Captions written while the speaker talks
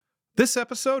This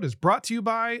episode is brought to you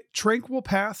by Tranquil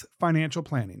Path Financial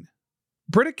Planning.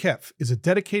 Britta Kepf is a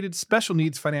dedicated special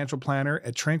needs financial planner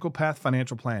at Tranquil Path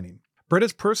Financial Planning.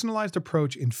 Britta's personalized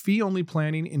approach in fee-only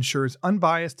planning ensures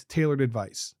unbiased, tailored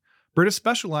advice. Britta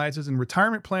specializes in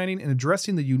retirement planning and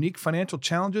addressing the unique financial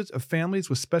challenges of families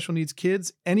with special needs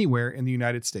kids anywhere in the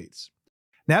United States.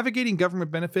 Navigating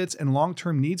government benefits and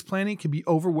long-term needs planning can be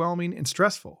overwhelming and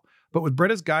stressful, but with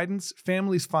Britta's guidance,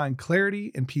 families find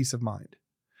clarity and peace of mind.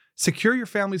 Secure your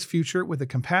family's future with a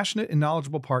compassionate and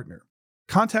knowledgeable partner.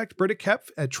 Contact Britta Kepf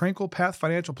at Tranquil Path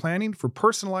Financial Planning for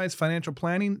personalized financial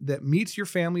planning that meets your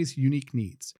family's unique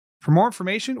needs. For more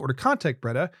information or to contact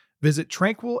Britta, visit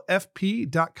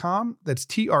tranquilfp.com. That's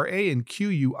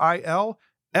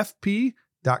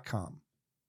TRANQUILFP.com.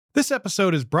 This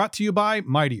episode is brought to you by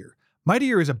Mightier.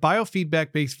 Mightier is a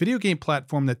biofeedback-based video game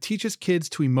platform that teaches kids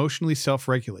to emotionally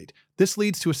self-regulate. This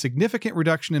leads to a significant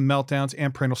reduction in meltdowns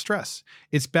and parental stress.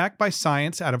 It's backed by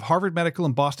science out of Harvard Medical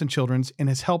and Boston Children's and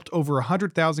has helped over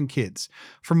 100,000 kids.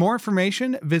 For more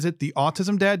information, visit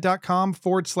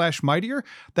theautismdad.com/Mightier.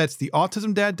 That's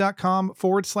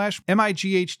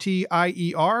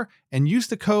theautismdad.com/MIGHTIER and use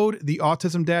the code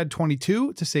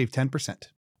theautismdad22 to save 10%.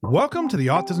 Welcome to the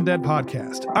Autism Dad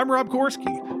Podcast. I'm Rob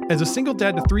Gorski. As a single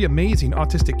dad to 3 amazing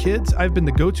autistic kids, I've been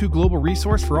the go-to global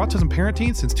resource for autism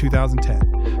parenting since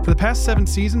 2010. For the past 7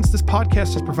 seasons, this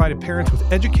podcast has provided parents with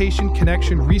education,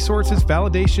 connection, resources,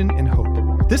 validation, and hope.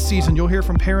 This season, you'll hear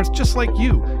from parents just like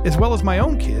you, as well as my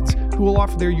own kids, who will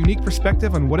offer their unique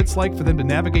perspective on what it's like for them to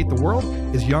navigate the world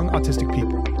as young autistic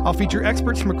people. I'll feature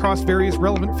experts from across various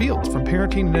relevant fields, from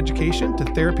parenting and education to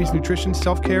therapies, nutrition,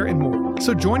 self-care, and more.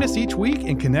 So join us each week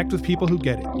and connect with people who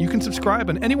get it. You can subscribe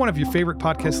on any one of your favorite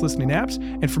podcast listening apps,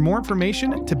 and for more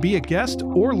information, to be a guest,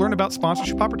 or learn about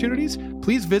sponsorship opportunities,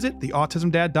 please visit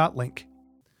theautismdad.link.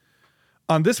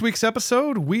 On this week's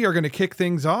episode, we are going to kick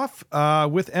things off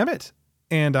with Emmett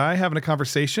and I having a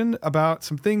conversation about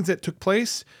some things that took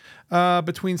place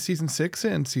between season 6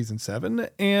 and season 7,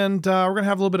 and we're going to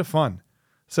have a little bit of fun.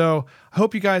 So I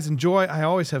hope you guys enjoy. I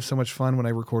always have so much fun when I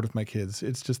record with my kids.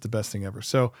 It's just the best thing ever.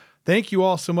 So thank you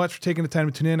all so much for taking the time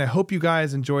to tune in. I hope you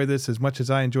guys enjoy this as much as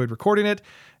I enjoyed recording it.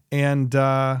 And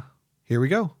here we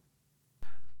go.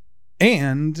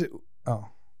 And,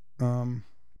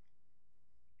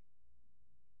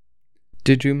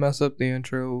 did you mess up the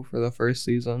intro for the first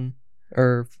season?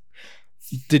 Or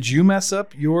did you mess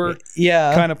up your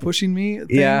kind of pushing me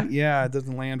thing? Yeah, it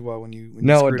doesn't land well when you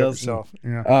screw it up yourself.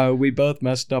 Yeah. We both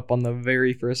messed up on the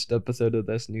very first episode of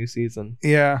this new season.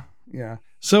 Yeah.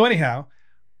 So anyhow,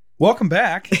 welcome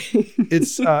back.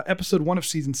 It's episode 1 of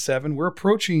season 7. We're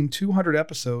approaching 200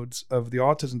 episodes of the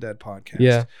Autism Dad podcast.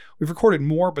 Yeah. We've recorded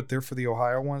more, but they're for the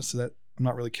Ohio ones, so that I'm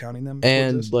not really counting them.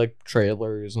 And like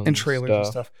trailers and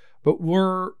stuff. But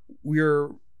we're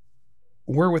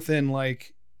within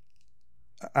like,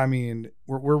 I mean,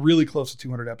 we're really close to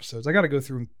 200 episodes. I got to go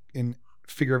through and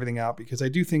figure everything out because I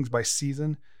do things by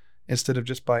season instead of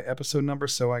just by episode number.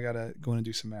 So I got to go in and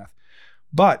do some math.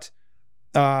 But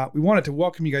we wanted to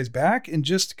welcome you guys back and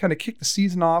just kind of kick the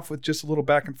season off with just a little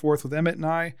back and forth with Emmett and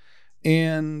I,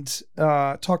 and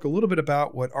talk a little bit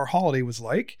about what our holiday was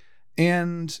like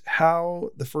and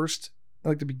how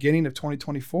the beginning of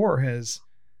 2024 has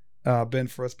been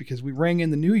for us, because we rang in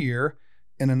the new year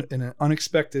in an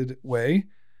unexpected way.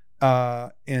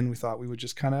 And we thought we would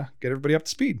just kind of get everybody up to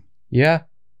speed. Yeah.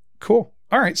 Cool.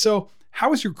 All right. So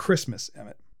how was your Christmas,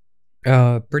 Emmett?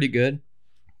 Pretty good.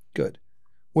 Good.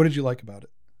 What did you like about it?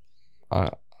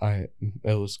 It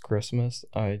was Christmas.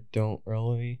 I don't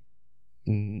really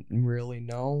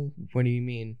know. What do you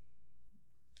mean?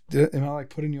 Am I like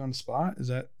putting you on the spot? Is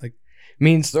that like?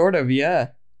 Sort of. Yeah.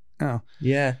 Oh.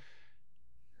 Yeah.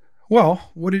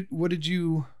 Well, what did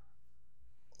you?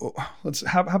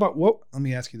 How about what? Let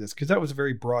me ask you this, because that was a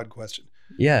very broad question.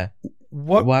 Yeah.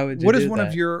 Why would you what is one that?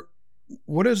 Of your?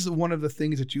 What is one of the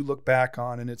things that you look back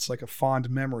on and it's like a fond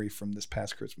memory from this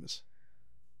past Christmas?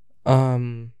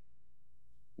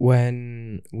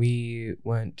 When we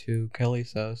went to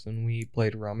Kelly's house and we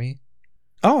played Rummy.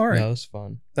 Oh, all right. That was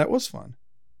fun. That was fun.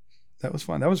 That was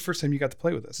the first time you got to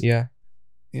play with us. Yeah.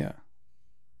 Yeah.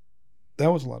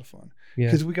 That was a lot of fun.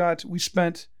 Yeah. Because we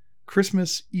spent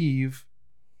Christmas Eve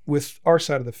with our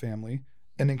side of the family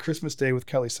and then Christmas Day with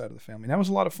Kelly's side of the family. And that was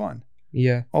a lot of fun.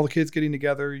 Yeah. All the kids getting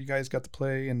together, you guys got to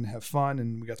play and have fun,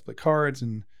 and we got to play cards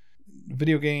and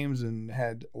video games and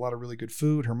had a lot of really good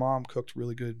food. Her mom cooked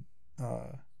really good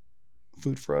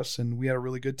food for us, and we had a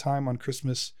really good time on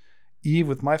Christmas Eve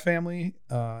with my family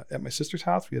at my sister's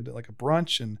house. We had like a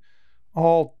brunch, and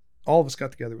all of us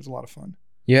got together. It was a lot of fun.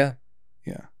 Yeah.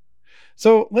 Yeah.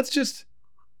 So let's just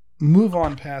move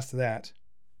on past that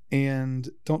And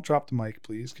don't drop the mic,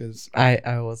 please, because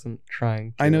I wasn't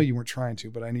trying to. I know you weren't trying to,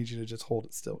 but I need you to just hold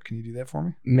it still. Can you do that for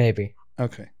me? Maybe.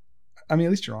 Okay. I mean,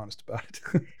 at least you're honest about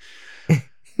it.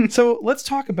 So let's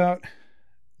talk about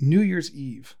New Year's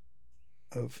Eve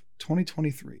of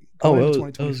 2023.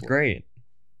 It was great. It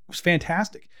was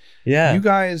fantastic. Yeah. You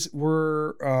guys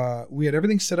were, we had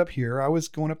everything set up here. I was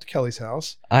going up to Kelly's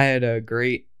house. I had a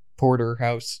great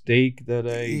porterhouse steak that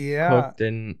I cooked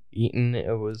and eaten.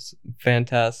 It was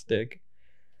fantastic.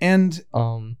 And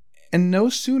no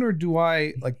sooner do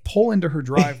I like pull into her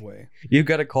driveway. You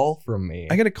got a call from me.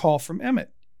 I get a call from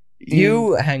Emmett.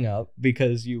 You hang up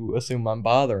because you assume I'm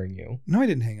bothering you. No, I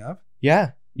didn't hang up.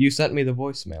 Yeah. You sent me the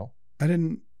voicemail. I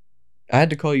didn't. I had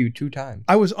to call you 2 times.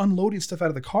 I was unloading stuff out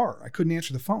of the car. I couldn't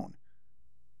answer the phone.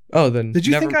 Oh, then Did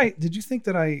you think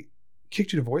that I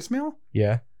kicked you to voicemail?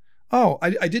 Yeah. Oh,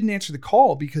 I didn't answer the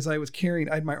call because I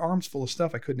had my arms full of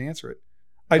stuff. I couldn't answer it.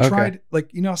 I tried,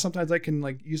 like, you know, sometimes I can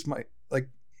like use my, like,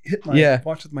 hit my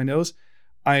watch with my nose.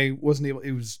 I wasn't able,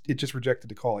 it just rejected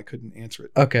the call. I couldn't answer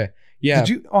it. Okay. Yeah.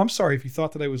 I'm sorry if you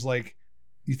thought that I was like,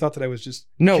 you thought that I was just.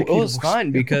 No, it was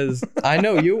fine because I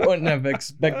know you wouldn't have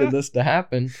expected this to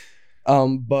happen.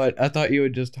 But I thought you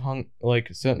had just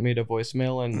sent me to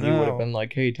voicemail and you would have been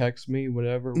like, hey, text me,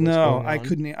 whatever. No, I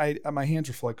couldn't. My hands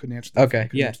were full. I couldn't answer the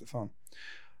phone. Answer the phone.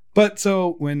 But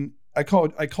so when I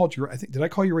called you, did I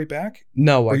call you right back?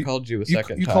 No, I called you a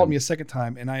second time. You called me a second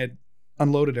time and I had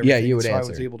unloaded everything. Yeah, you would answer. I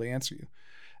was able to answer you.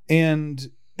 And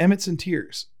Emmett's in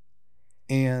tears.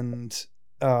 And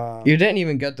you didn't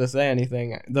even get to say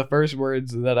anything. The first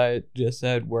words that I just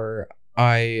said were,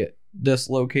 I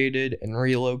dislocated and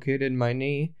relocated my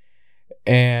knee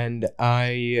and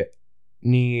I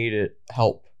need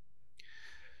help.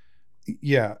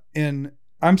 Yeah. And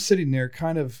I'm sitting there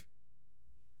kind of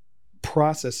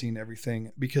processing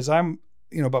everything because I'm,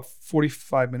 about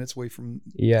 45 minutes away from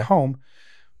home.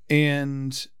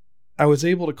 And I was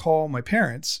able to call my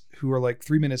parents who are like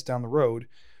 3 minutes down the road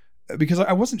because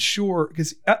I wasn't sure,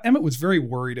 because Emmett was very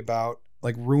worried about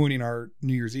like ruining our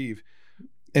New Year's Eve.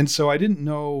 And so I didn't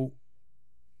know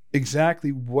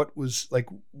exactly what was like,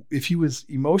 if he was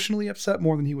emotionally upset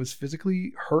more than he was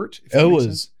physically hurt. It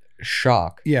was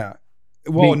shock. Yeah.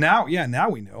 Well, now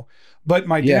we know. But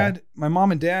my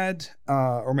mom and dad,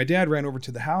 or my dad ran over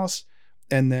to the house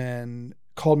and then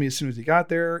called me as soon as he got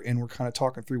there. And we're kind of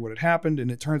talking through what had happened. And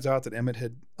it turns out that Emmett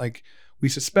had we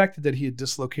suspected that he had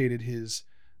dislocated his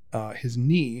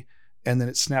knee and then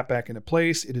it snapped back into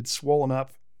place. It had swollen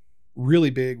up really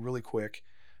big, really quick.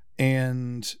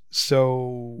 And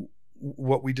so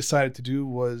what we decided to do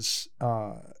was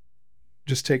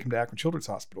just take him to Akron Children's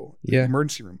Hospital, the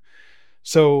emergency room.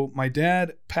 So my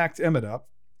dad packed Emmett up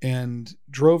and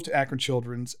drove to Akron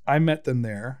Children's. I met them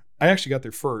there. I actually got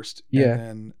there first. Yeah.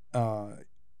 And then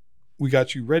we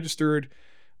got you registered,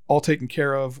 all taken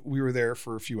care of. We were there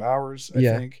for a few hours, I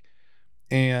think.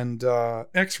 And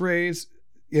x-rays,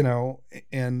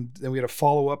 and then we had a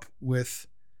follow-up with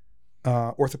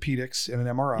orthopedics and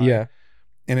an MRI. Yeah.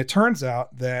 And it turns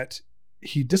out that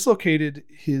he dislocated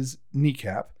his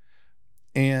kneecap.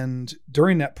 And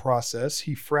during that process,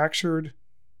 he fractured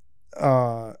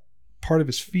part of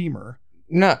his femur.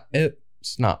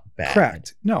 It's not bad.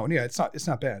 Cracked. No, yeah, it's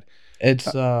not bad. It's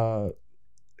it's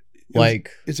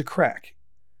a crack.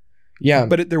 Yeah.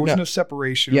 But there was no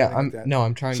separation. Yeah, or anything like that.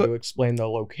 I'm trying to explain the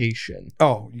location.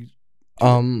 Oh.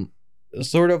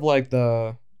 Sort of like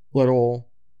the little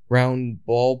round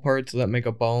ball parts that make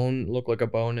a bone look like a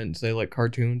bone in, say, like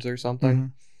cartoons or something.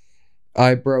 Mm-hmm.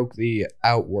 I broke the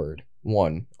outward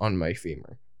one on my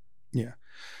femur. Yeah.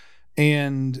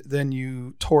 And then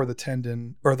you tore the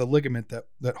tendon or the ligament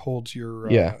that holds your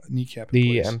kneecap in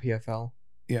place. MPFL.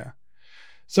 Yeah.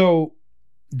 So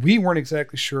we weren't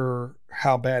exactly sure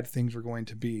how bad things were going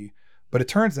to be, but it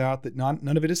turns out that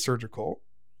none of it is surgical.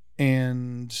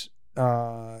 And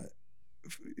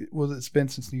it's been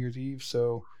since New Year's Eve,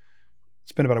 so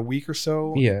it's been about a week or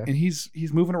so. Yeah. And he's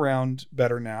moving around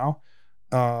better now.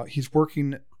 He's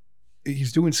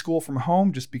doing school from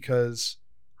home just because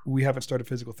we haven't started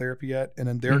physical therapy yet. And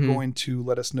then they're going to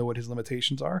let us know what his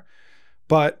limitations are,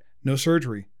 but no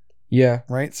surgery. Yeah.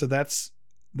 Right. So that's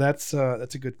a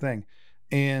good thing.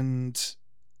 And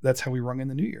that's how we rung in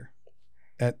the new year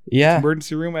at the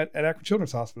emergency room at Akron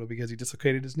Children's Hospital because he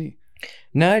dislocated his knee.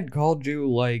 Now I'd called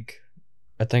you I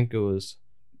think it was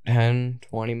 10,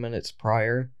 20 minutes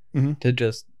prior to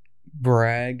just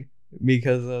brag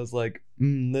because I was like,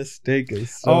 this steak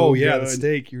is so good. The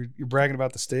steak. You're bragging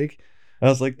about the steak? I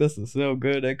was like, this is so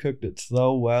good. I cooked it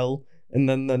so well. And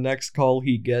then the next call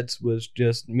he gets was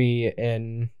just me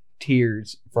in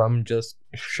tears from just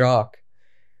shock.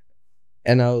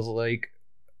 And I was like,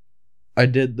 I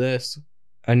did this.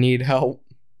 I need help.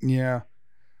 Yeah.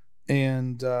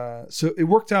 And so it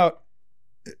worked out.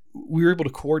 We were able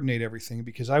to coordinate everything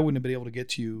because I wouldn't have been able to get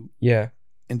to you Yeah.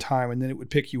 in time, and then it would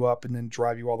pick you up and then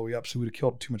drive you all the way up. So we would have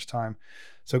killed too much time.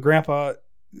 So Grandpa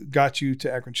got you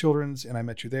to Akron Children's, and I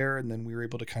met you there, and then we were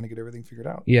able to kind of get everything figured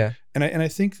out. Yeah. And I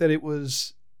think that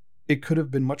it could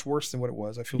have been much worse than what it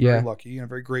was. I feel Yeah. very lucky, and I'm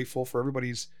very grateful for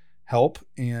everybody's help,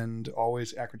 and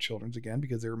always Akron Children's again,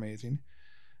 because they're amazing.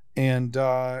 And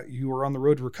you were on the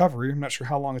road to recovery. I'm not sure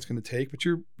how long it's going to take, but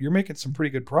you're making some pretty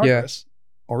good progress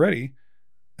already,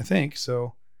 I think.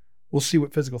 So we'll see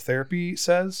what physical therapy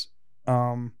says.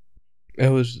 I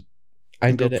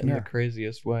did it in the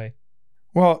craziest way.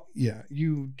 Well, yeah,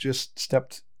 you just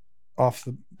stepped off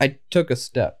the... I took a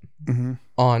step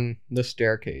on the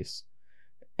staircase,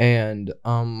 and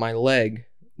my leg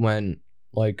went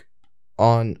like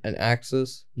on an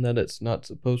axis that it's not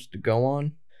supposed to go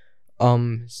on.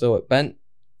 So it bent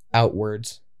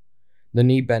outwards, the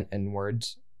knee bent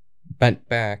inwards, bent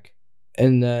back,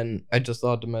 and then I just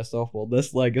thought to myself, well,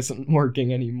 this leg isn't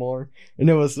working anymore. And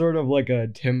it was sort of like a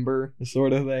timber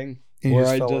sort of thing. And where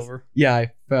I fell over? Yeah,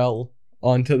 I fell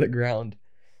onto the ground.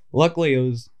 Luckily, it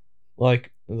was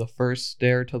like the first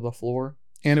stair to the floor.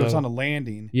 And it was on a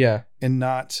landing. Yeah. And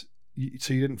not...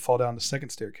 So you didn't fall down the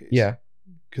second staircase. Yeah.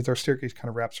 Because our staircase kind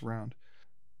of wraps around.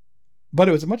 But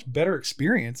it was a much better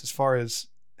experience as far as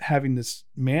having this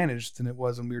managed than it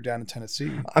was when we were down in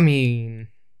Tennessee. I mean,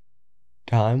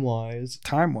 time-wise,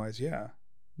 yeah.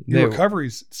 Your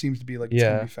recoveries seems to be like it's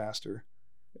going to be faster.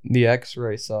 The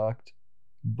x-ray sucked,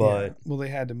 but... Yeah. Well, they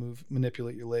had to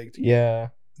manipulate your leg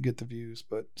to get the views.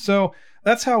 But so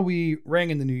that's how we rang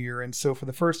in the new year. And so for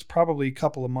the first probably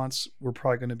couple of months, we're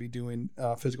probably going to be doing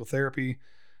physical therapy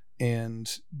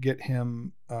and get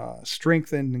him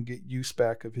strengthened and get use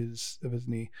back of his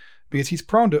knee, because he's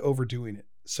prone to overdoing it.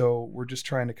 So we're just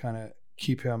trying to kind of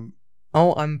keep him.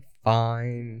 Oh, I'm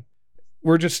fine.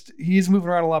 He's moving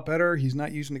around a lot better. He's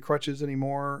not using the crutches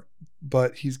anymore,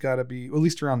 but he's got to be, at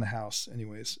least around the house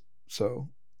anyways. So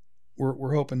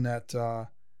we're hoping that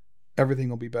everything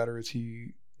will be better as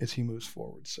he moves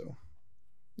forward. So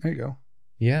there you go.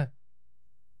 Yeah.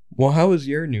 Well, how was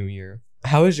your new year?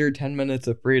 How was your 10 minutes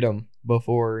of freedom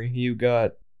before you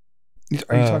got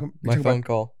my phone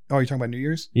call? Oh, you're talking about New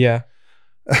Year's? Yeah.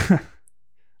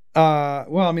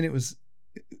 Well, I mean, it was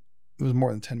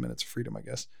more than 10 minutes of freedom, I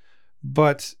guess.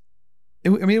 But it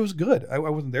was good. I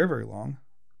wasn't there very long.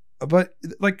 But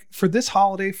like for this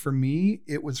holiday, for me,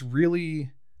 it was really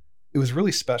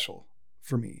special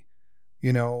for me,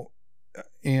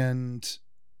 and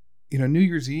New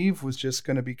Year's Eve was just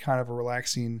going to be kind of a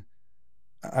relaxing.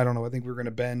 I don't know. I think we were going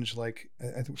to binge. Like,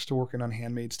 I think we're still working on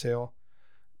Handmaid's Tale,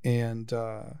 and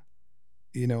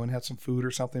and have some food or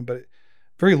something. But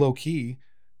very low key.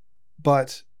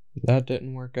 But that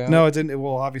didn't work out. No, it didn't.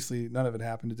 Well, obviously, none of it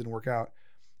happened. It didn't work out.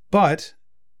 But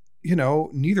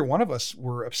neither one of us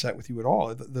were upset with you at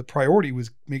all. The priority was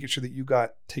making sure that you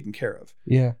got taken care of.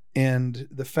 Yeah. And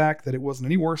the fact that it wasn't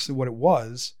any worse than what it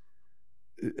was,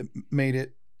 it made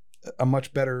it a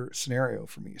much better scenario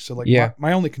for me. So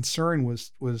my only concern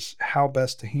was how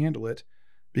best to handle it,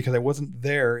 because I wasn't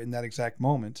there in that exact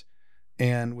moment.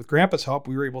 And with Grandpa's help,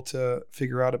 we were able to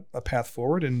figure out a path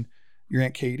forward. And your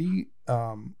Aunt Katie,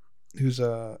 who's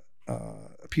a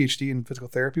PhD in physical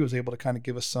therapy, was able to kind of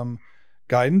give us some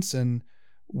guidance, and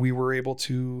we were able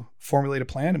to formulate a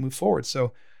plan and move forward.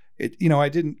 So I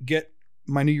didn't get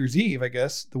my New Year's Eve, I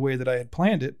guess, the way that I had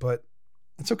planned it, but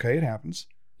it's okay. It happens.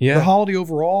 Yeah. The holiday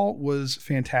overall was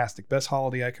fantastic. Best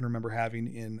holiday I can remember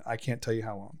having in I can't tell you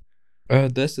how long.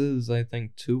 This is, I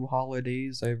think, 2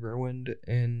 holidays I've ruined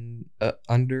in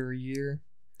under a year.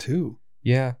 2?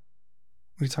 Yeah.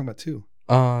 What are you talking about, 2?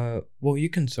 Well, you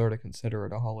can sort of consider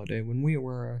it a holiday. When we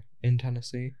were in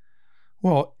Tennessee.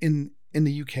 Well, in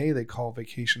the UK, they call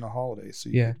vacation a holiday, so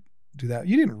you could do that.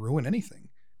 You didn't ruin anything.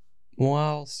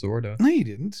 Well, sort of. No, you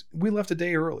didn't. We left a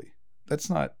day early. That's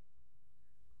not...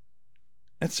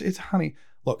 It's honey.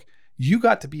 Look, you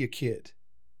got to be a kid,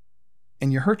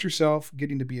 and you hurt yourself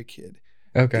getting to be a kid.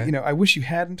 Okay. I wish you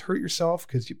hadn't hurt yourself,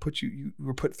 because you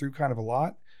were put through kind of a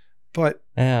lot, but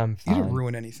I'm fine. You didn't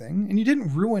ruin anything, and you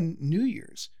didn't ruin New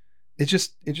Year's. It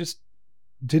just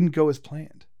didn't go as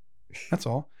planned. That's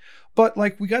all. But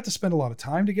we got to spend a lot of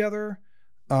time together,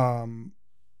 and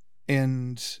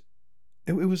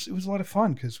it was a lot of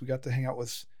fun, because we got to hang out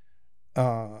with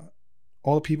all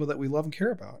the people that we love and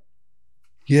care about.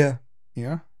 Yeah.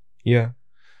 Yeah? Yeah.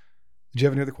 Did you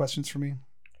have any other questions for me?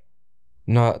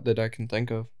 Not that I can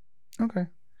think of. Okay.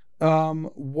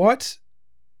 What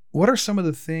what are some of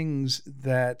the things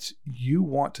that you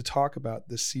want to talk about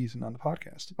this season on the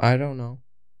podcast? I don't know.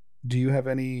 Do you have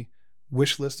any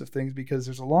wish list of things? Because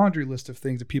there's a laundry list of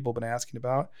things that people have been asking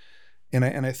about. And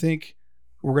I think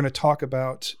we're going to talk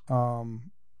about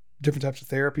different types of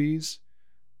therapies.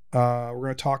 We're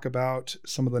going to talk about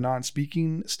some of the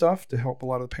non-speaking stuff to help a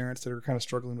lot of the parents that are kind of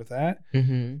struggling with that.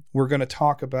 Mm-hmm. We're going to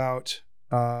talk about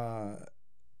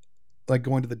like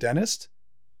going to the dentist,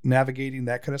 navigating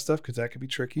that kind of stuff, because that could be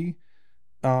tricky.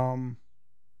 Healthcare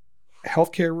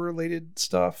related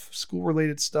stuff, school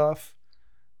related stuff,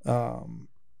 and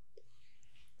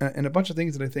a bunch of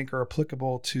things that I think are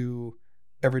applicable to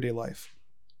everyday life.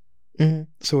 Mm-hmm.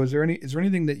 So is there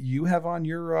anything that you have on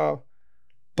your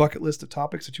bucket list of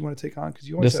topics that you want to take on? Because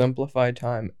you always simplified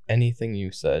time, anything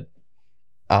you said,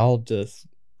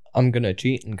 I'm gonna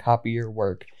cheat and copy your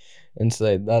work and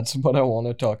say that's what I want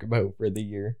to talk about for the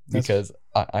year, because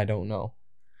I don't know.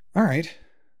 All right.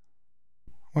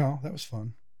 Well, that was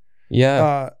fun.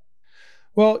 Yeah.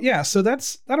 Well, yeah. So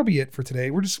that'll be it for today.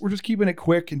 We're just keeping it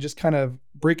quick and just kind of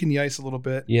breaking the ice a little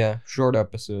bit. Yeah. Short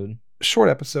episode.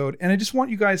 And I just want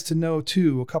you guys to know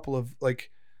too, a couple of like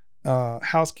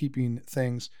housekeeping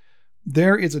things.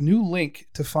 There is a new link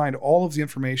to find all of the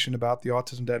information about the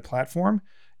Autism Dad platform.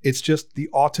 It's just the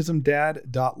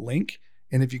autismdad.link.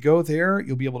 And if you go there,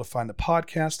 you'll be able to find the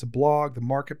podcast, the blog, the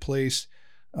marketplace,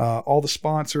 all the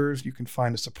sponsors. You can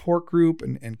find a support group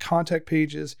and contact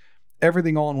pages,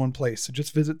 everything all in one place. So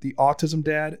just visit the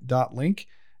autismdad.link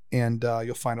and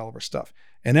you'll find all of our stuff.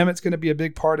 And Emmett's going to be a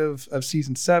big part of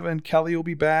season 7. Kelly will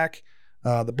be back.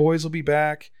 The boys will be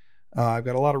back. I've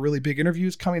got a lot of really big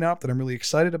interviews coming up that I'm really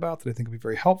excited about that I think will be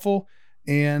very helpful.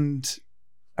 And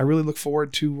I really look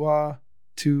forward to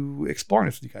exploring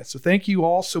this with you guys. So thank you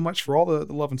all so much for all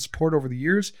the love and support over the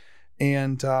years.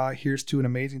 And here's to an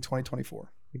amazing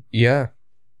 2024. Yeah.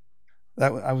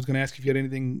 I was going to ask if you had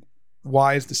anything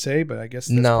wise to say, but I guess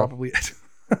that's probably it.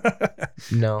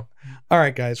 No. All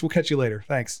right, guys. We'll catch you later.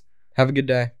 Thanks. Have a good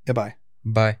day. Yeah, bye.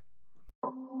 Bye.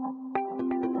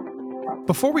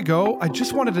 Before we go, I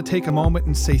just wanted to take a moment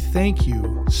and say thank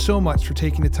you so much for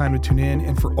taking the time to tune in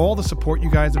and for all the support you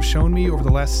guys have shown me over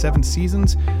the last 7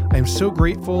 seasons. I am so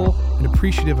grateful and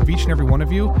appreciative of each and every one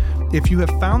of you. If you have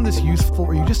found this useful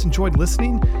or you just enjoyed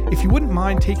listening, if you wouldn't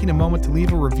mind taking a moment to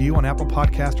leave a review on Apple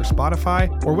Podcast or Spotify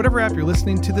or whatever app you're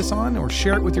listening to this on, or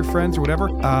share it with your friends or whatever,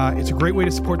 it's a great way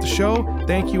to support the show.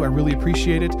 Thank you. I really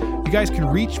appreciate it. You guys can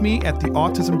reach me at the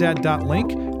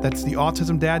autismdad.link. That's the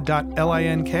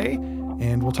autismdad.link.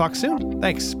 And we'll talk soon.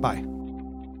 Thanks. Bye.